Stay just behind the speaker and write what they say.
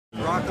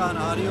Rock On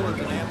Audio at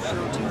the NAMM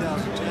Show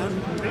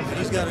 2010, and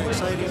he's got an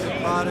exciting new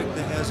product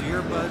that has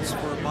earbuds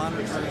for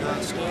monitoring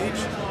on stage.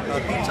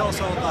 Pete, tell us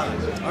all about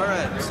it.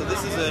 Alright, so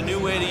this is a new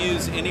way to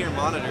use in-ear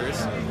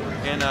monitors,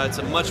 and it's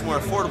a much more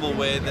affordable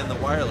way than the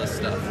wireless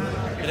stuff.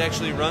 It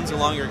actually runs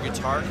along your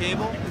guitar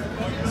cable.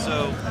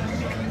 So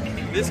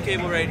this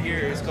cable right here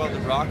is called the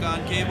Rock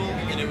On cable,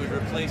 and it would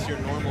replace your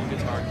normal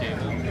guitar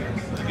cable.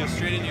 You go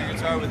straight into your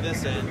guitar with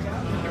this end,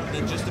 and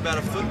then just about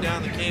a foot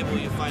down the cable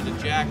you find a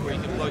jack where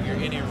you can plug your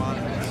in-ear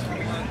monitors.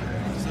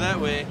 So that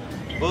way,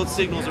 both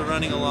signals are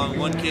running along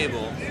one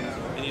cable,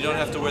 and you don't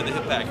have to wear the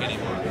hip pack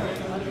anymore.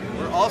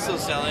 We're also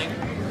selling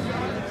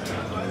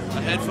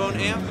a headphone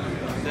amp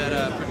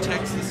that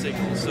protects the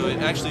signal, so it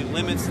actually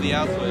limits the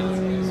output.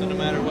 So no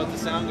matter what the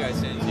sound guy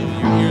sends you,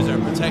 your ears are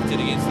protected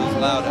against those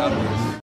loud outputs.